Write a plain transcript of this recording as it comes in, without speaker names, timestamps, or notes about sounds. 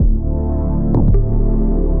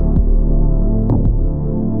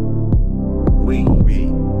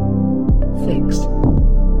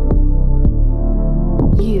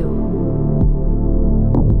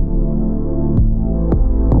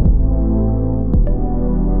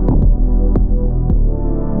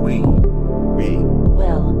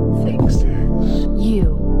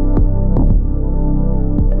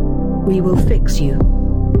We will fix you.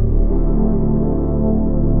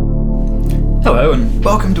 Hello and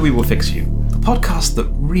welcome to We Will Fix You, the podcast that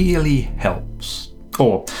really helps.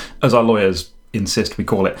 Or, as our lawyers insist we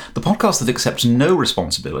call it, the podcast that accepts no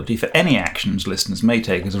responsibility for any actions listeners may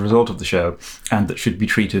take as a result of the show, and that should be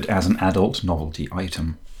treated as an adult novelty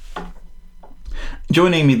item.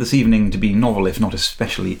 Joining me this evening to be novel, if not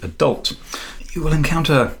especially adult, you will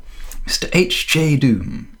encounter Mr. H.J.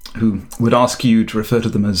 Doom, who would ask you to refer to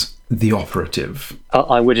them as the operative.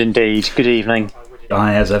 I would indeed. Good evening.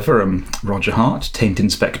 I, as ever, am Roger Hart, Taint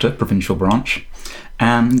Inspector, Provincial Branch.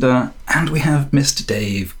 And we have Mr.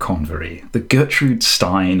 Dave Convery, the Gertrude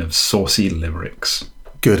Stein of saucy limericks.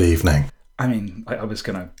 Good evening. I mean, I was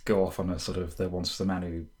going to go off on a sort of, there once was a man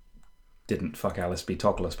who didn't fuck Alice B.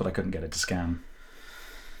 Toklas, but I couldn't get it to scan.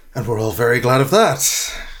 And we're all very glad of that.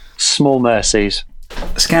 Small mercies.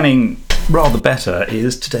 Scanning rather better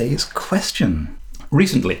is today's question.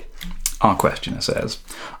 Recently, our questioner says,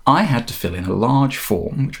 I had to fill in a large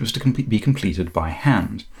form which was to be completed by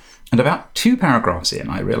hand. And about 2 paragraphs in,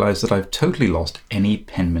 I realised that I've totally lost any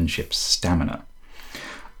penmanship stamina.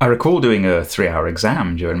 I recall doing a 3-hour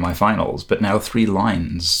exam during my finals, but now 3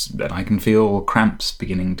 lines, and I can feel cramps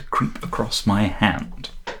beginning to creep across my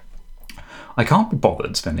hand. I can't be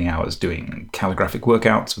bothered spending hours doing calligraphic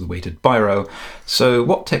workouts with a weighted biro, so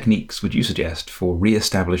what techniques would you suggest for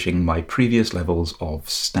re-establishing my previous levels of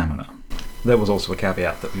stamina? There was also a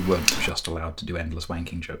caveat that we weren't just allowed to do endless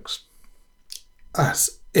wanking jokes.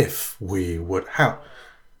 As if we would. How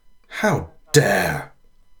dare?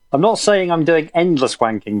 I'm not saying I'm doing endless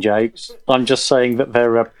wanking jokes. I'm just saying that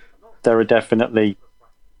there are definitely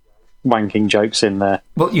wanking jokes in there.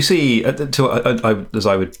 Well, you see, as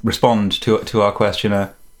I would respond to our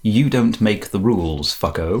questioner, you don't make the rules,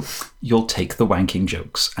 fucko. You'll take the wanking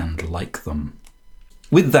jokes and like them.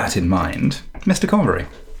 With that in mind, Mr. Convery.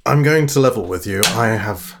 I'm going to level with you. I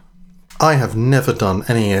have never done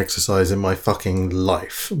any exercise in my fucking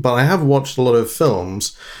life, but I have watched a lot of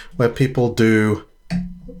films where people do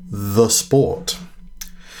the sport.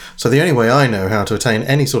 So the only way I know how to attain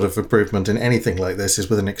any sort of improvement in anything like this is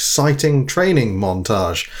with an exciting training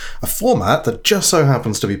montage, a format that just so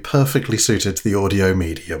happens to be perfectly suited to the audio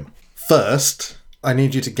medium. First, I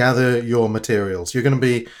need you to gather your materials. You're going to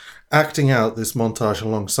be acting out this montage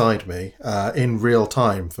alongside me in real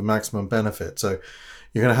time for maximum benefit, so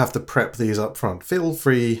you're going to have to prep these up front. Feel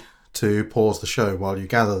free to pause the show while you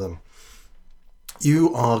gather them.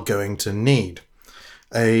 You are going to need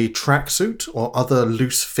a tracksuit or other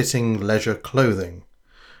loose-fitting leisure clothing,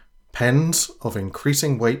 pens of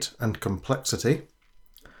increasing weight and complexity,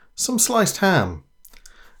 some sliced ham,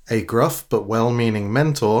 a gruff but well-meaning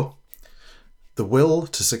mentor, the will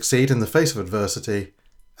to succeed in the face of adversity,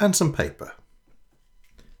 and some paper.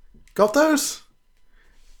 Got those?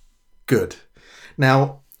 Good.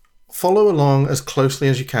 Now, follow along as closely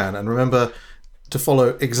as you can, and remember to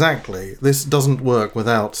follow exactly. This doesn't work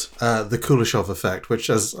without the Kuleshov effect, which,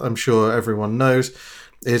 as I'm sure everyone knows,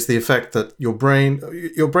 is the effect that your brain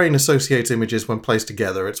associates images when placed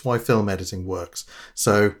together. It's why film editing works.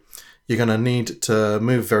 So you're going to need to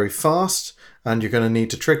move very fast, and you're going to need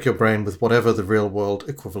to trick your brain with whatever the real-world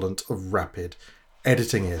equivalent of rapid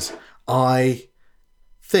editing is. I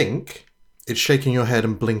think it's shaking your head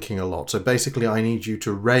and blinking a lot. So basically, I need you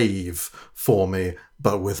to rave for me,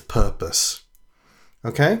 but with purpose.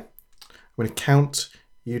 Okay? I'm going to count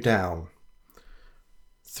you down.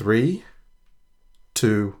 3,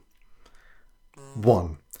 2,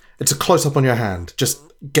 1. It's a close-up on your hand. Just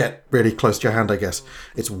get really close to your hand, I guess.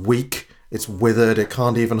 It's weak. It's withered. It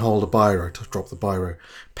can't even hold a biro. To drop the biro.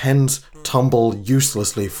 Pens tumble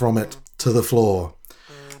uselessly from it to the floor.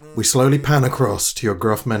 We slowly pan across to your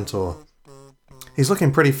gruff mentor. He's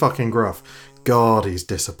looking pretty fucking gruff. God, he's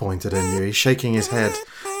disappointed in you. He's shaking his head.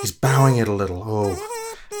 He's bowing it a little.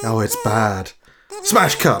 Oh, it's bad.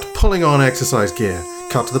 Smash cut, pulling on exercise gear.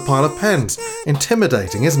 Cut to the pile of pens.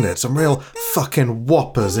 Intimidating, isn't it? Some real fucking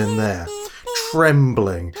whoppers in there.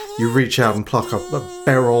 Trembling, you reach out and pluck up a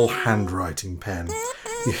Beryl handwriting pen.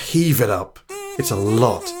 You heave it up. It's a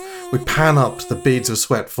lot. We pan up to the beads of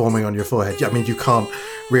sweat forming on your forehead. I mean, you can't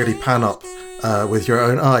really pan up with your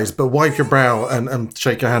own eyes, but wipe your brow and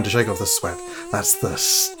shake your hand to shake off the sweat. That's the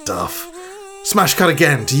stuff. Smash cut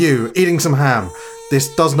again to you, eating some ham.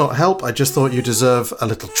 This does not help. I just thought you deserve a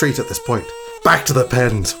little treat at this point. Back to the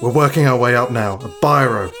pens. We're working our way up now. A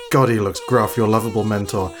biro. God, he looks gruff, your lovable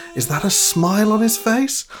mentor. Is that a smile on his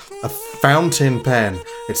face? A fountain pen.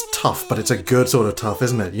 It's tough, but it's a good sort of tough,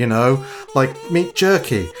 isn't it? You know? Like meat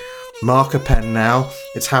jerky. Marker pen now.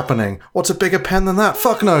 It's happening. What's a bigger pen than that?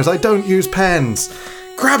 Fuck knows. I don't use pens.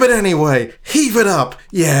 Grab it anyway. Heave it up.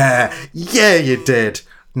 Yeah, you did.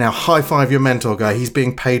 Now high five your mentor guy. He's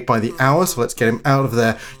being paid by the hour, so let's get him out of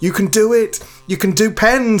there. You can do it. You can do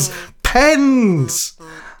pens. Pens.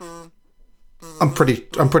 I'm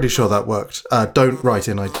pretty sure that worked. Don't write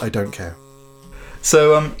in. I don't care.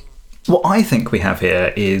 So, what I think we have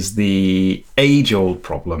here is the age-old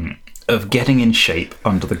problem of getting in shape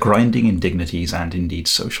under the grinding indignities and indeed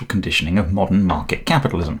social conditioning of modern market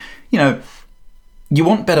capitalism. You know, you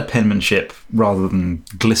want better penmanship rather than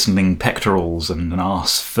glistening pectorals and an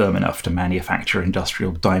arse firm enough to manufacture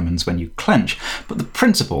industrial diamonds when you clench, but the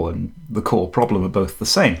principle and the core problem are both the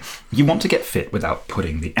same. You want to get fit without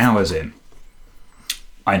putting the hours in.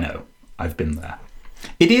 I know, I've been there.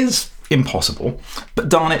 It is impossible, but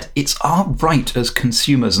darn it, it's our right as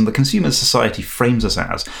consumers, and the consumer society frames us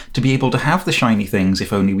as, to be able to have the shiny things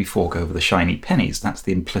if only we fork over the shiny pennies. That's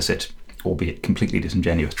the implicit, albeit completely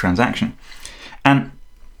disingenuous, transaction. And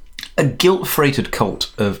a guilt-freighted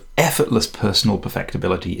cult of effortless personal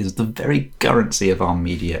perfectibility is the very currency of our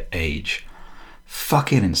media age.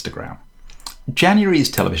 Fucking Instagram. January's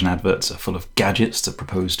television adverts are full of gadgets that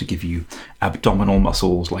propose to give you abdominal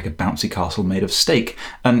muscles like a bouncy castle made of steak,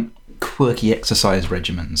 and quirky exercise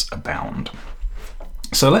regimens abound.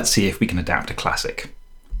 So let's see if we can adapt a classic.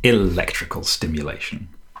 Electrical stimulation.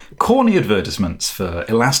 Corny advertisements for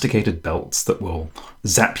elasticated belts that will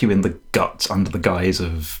zap you in the guts under the guise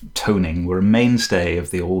of toning were a mainstay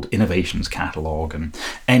of the old Innovations catalogue and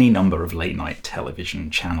any number of late-night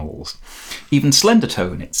television channels. Even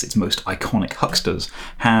Slendertone, its most iconic hucksters,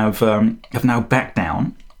 have now backed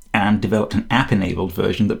down and developed an app-enabled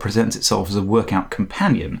version that presents itself as a workout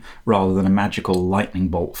companion rather than a magical lightning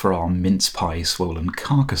bolt for our mince pie swollen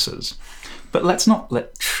carcasses. But let's not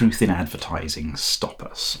let truth in advertising stop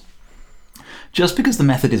us. Just because the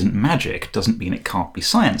method isn't magic doesn't mean it can't be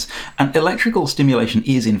science, and electrical stimulation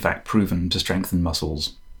is in fact proven to strengthen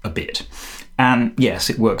muscles a bit. And yes,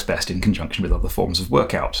 it works best in conjunction with other forms of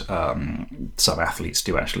workout. Some athletes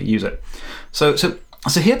do actually use it. So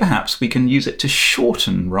here perhaps we can use it to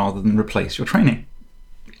shorten rather than replace your training.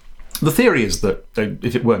 The theory is that,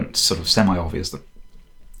 if it weren't sort of semi-obvious, that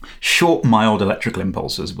short, mild electrical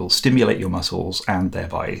impulses will stimulate your muscles and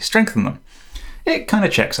thereby strengthen them. It kind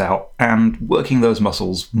of checks out, and working those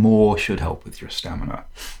muscles more should help with your stamina.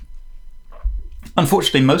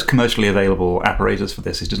 Unfortunately, most commercially available apparatus for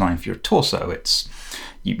this is designed for your torso.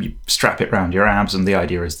 You strap it around your abs, and the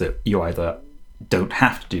idea is that you either don't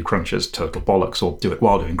have to do crunches, total bollocks, or do it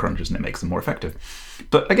while doing crunches and it makes them more effective.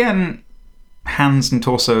 But again, hands and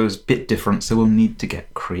torsos, bit different, so we'll need to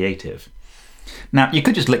get creative. Now, you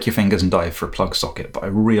could just lick your fingers and dive for a plug socket, but I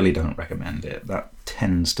really don't recommend it. That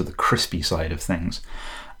tends to the crispy side of things.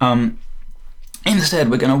 Instead,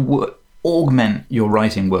 we're going to augment your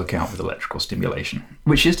writing workout with electrical stimulation,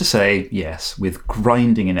 which is to say, yes, with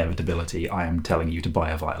grinding inevitability, I am telling you to buy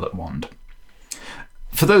a violet wand.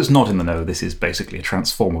 For those not in the know, this is basically a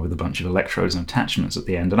transformer with a bunch of electrodes and attachments at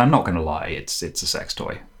the end, and I'm not going to lie, it's a sex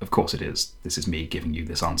toy. Of course it is. This is me giving you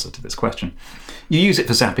this answer to this question. You use it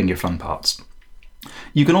for zapping your fun parts.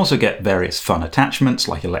 You can also get various fun attachments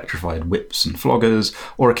like electrified whips and floggers,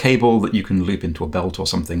 or a cable that you can loop into a belt or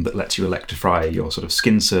something that lets you electrify your sort of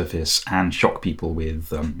skin surface and shock people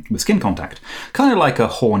with skin contact, kind of like a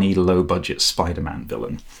horny, low-budget Spider-Man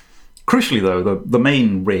villain. Crucially though, the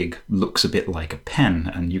main rig looks a bit like a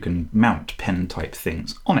pen, and you can mount pen-type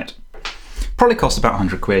things on it. Probably costs about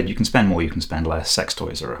 £100. You can spend more, you can spend less. Sex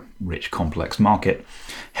toys are a rich, complex market.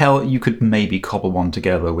 Hell, you could maybe cobble one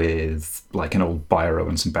together with like an old biro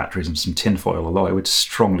and some batteries and some tinfoil, although I would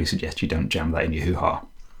strongly suggest you don't jam that in your hoo-ha.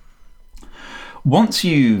 Once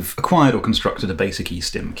you've acquired or constructed a basic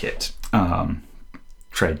e-stim kit,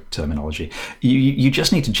 trade terminology, you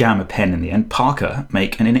just need to jam a pen in the end. Parker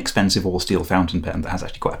make an inexpensive all-steel fountain pen that has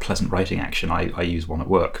actually quite a pleasant writing action. I use one at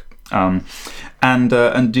work. And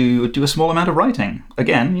do a small amount of writing.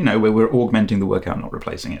 Again, where we're augmenting the workout, not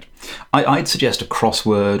replacing it. I'd suggest a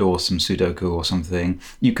crossword or some Sudoku or something.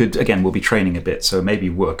 You could, again, we'll be training a bit, so maybe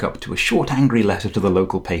work up to a short angry letter to the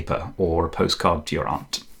local paper or a postcard to your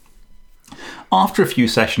aunt. After a few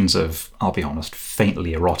sessions of, I'll be honest,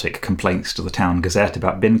 faintly erotic complaints to the town gazette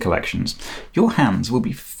about bin collections, your hands will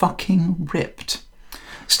be fucking ripped.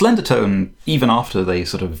 Slendertone, even after they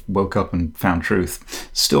sort of woke up and found truth,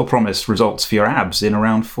 still promised results for your abs in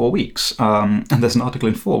around 4 weeks. And there's an article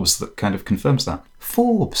in Forbes that kind of confirms that.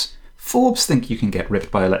 Forbes think you can get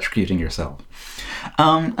ripped by electrocuting yourself.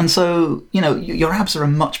 And so, your abs are a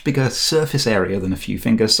much bigger surface area than a few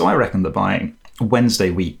fingers, so I reckon that by Wednesday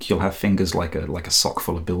week you'll have fingers like a sock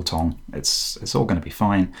full of biltong. It's all going to be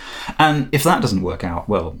fine. And if that doesn't work out,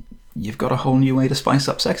 well, you've got a whole new way to spice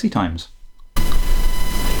up sexy times.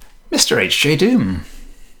 Mr. H.J. Doom.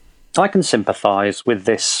 I can sympathise with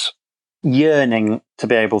this yearning to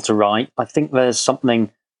be able to write. I think there's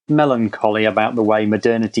something melancholy about the way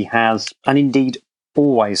modernity has, and indeed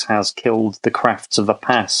always has, killed the crafts of the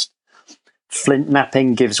past. Flint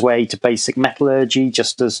knapping gives way to basic metallurgy,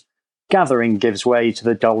 just as gathering gives way to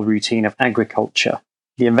the dull routine of agriculture.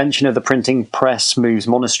 The invention of the printing press moves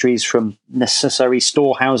monasteries from necessary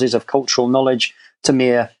storehouses of cultural knowledge to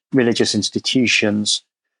mere religious institutions.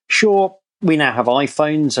 Sure, we now have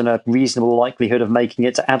iPhones and a reasonable likelihood of making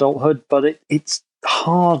it to adulthood, but it's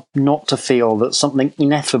hard not to feel that something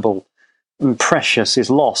ineffable and precious is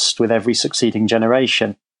lost with every succeeding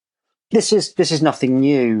generation. This is nothing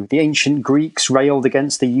new. The ancient Greeks railed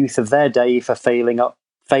against the youth of their day for failing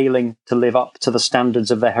to live up to the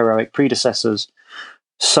standards of their heroic predecessors.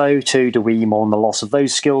 So too do we mourn the loss of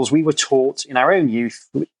those skills we were taught in our own youth,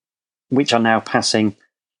 which are now passing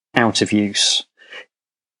out of use.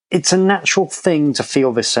 It's a natural thing to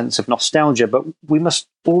feel this sense of nostalgia, but we must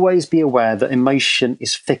always be aware that emotion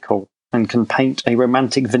is fickle and can paint a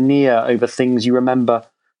romantic veneer over things you remember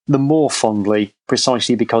the more fondly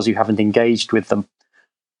precisely because you haven't engaged with them.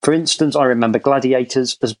 For instance, I remember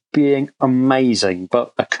Gladiators as being amazing,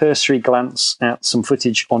 but a cursory glance at some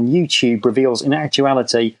footage on YouTube reveals in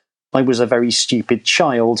actuality I was a very stupid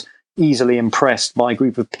child, easily impressed by a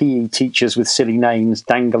group of PE teachers with silly names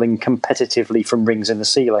dangling competitively from rings in the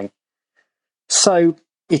ceiling. So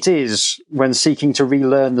it is, when seeking to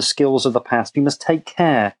relearn the skills of the past, we must take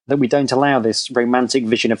care that we don't allow this romantic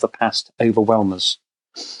vision of the past to overwhelm us.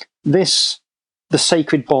 This, the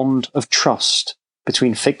sacred bond of trust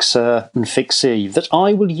between fixer and fixee, that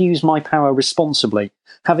I will use my power responsibly,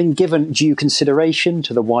 having given due consideration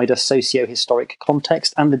to the wider socio-historic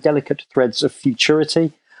context and the delicate threads of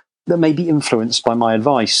futurity that may be influenced by my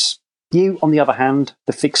advice. You, on the other hand,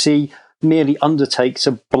 the fixee, merely undertake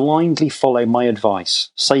to blindly follow my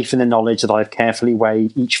advice, safe in the knowledge that I have carefully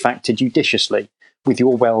weighed each factor judiciously, with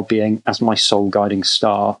your well-being as my sole guiding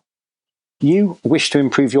star. You wish to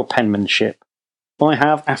improve your penmanship. I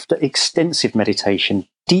have, after extensive meditation,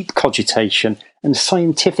 deep cogitation, and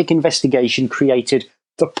scientific investigation, created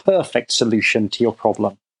the perfect solution to your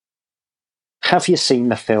problem. Have you seen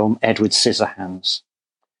the film Edward Scissorhands?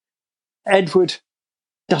 Edward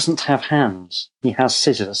doesn't have hands, he has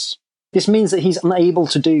scissors. This means that he's unable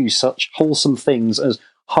to do such wholesome things as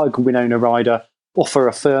hug Winona Ryder, offer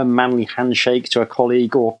a firm manly handshake to a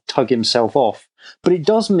colleague, or tug himself off. But it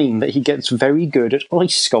does mean that he gets very good at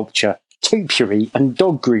ice sculpture, topiary, and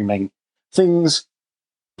dog grooming, things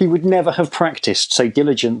he would never have practiced so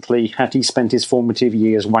diligently had he spent his formative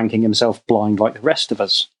years wanking himself blind like the rest of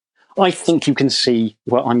us. I think you can see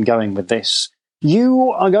where I'm going with this.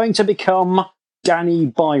 You are going to become Danny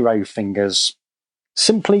Biro Fingers.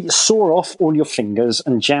 Simply saw off all your fingers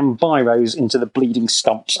and jam biros into the bleeding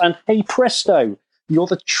stumps, and hey presto, you're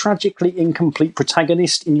the tragically incomplete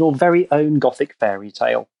protagonist in your very own gothic fairy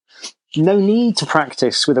tale. No need to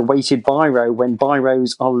practice with a weighted biro when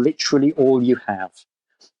biros are literally all you have.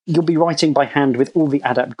 You'll be writing by hand with all the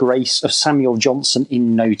adept grace of Samuel Johnson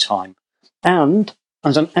in no time. And,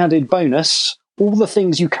 as an added bonus, all the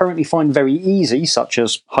things you currently find very easy, such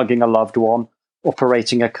as hugging a loved one,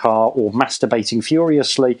 operating a car, or masturbating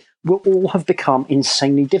furiously, will all have become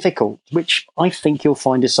insanely difficult, which I think you'll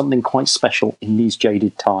find is something quite special in these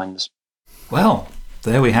jaded times. Well,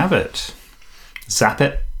 there we have it. Zap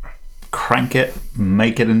it, crank it,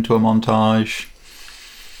 make it into a montage,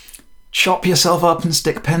 chop yourself up and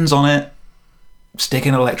stick pens on it, stick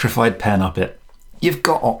an electrified pen up it. You've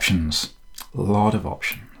got options. A lot of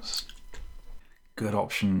options. Good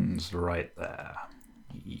options right there.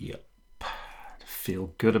 Yep.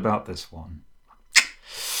 Feel good about this one.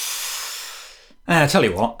 I tell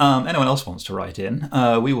you what, anyone else wants to write in,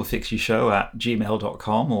 we will fix you show at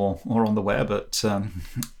gmail.com or on the web at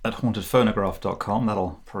hauntedphonograph.com.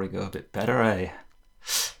 That'll probably go a bit better, eh?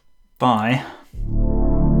 Bye.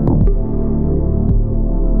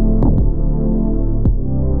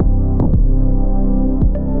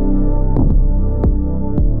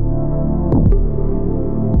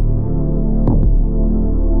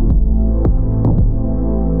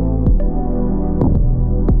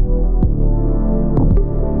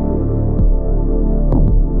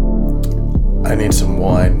 I need some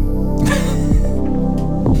wine.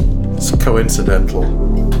 It's coincidental.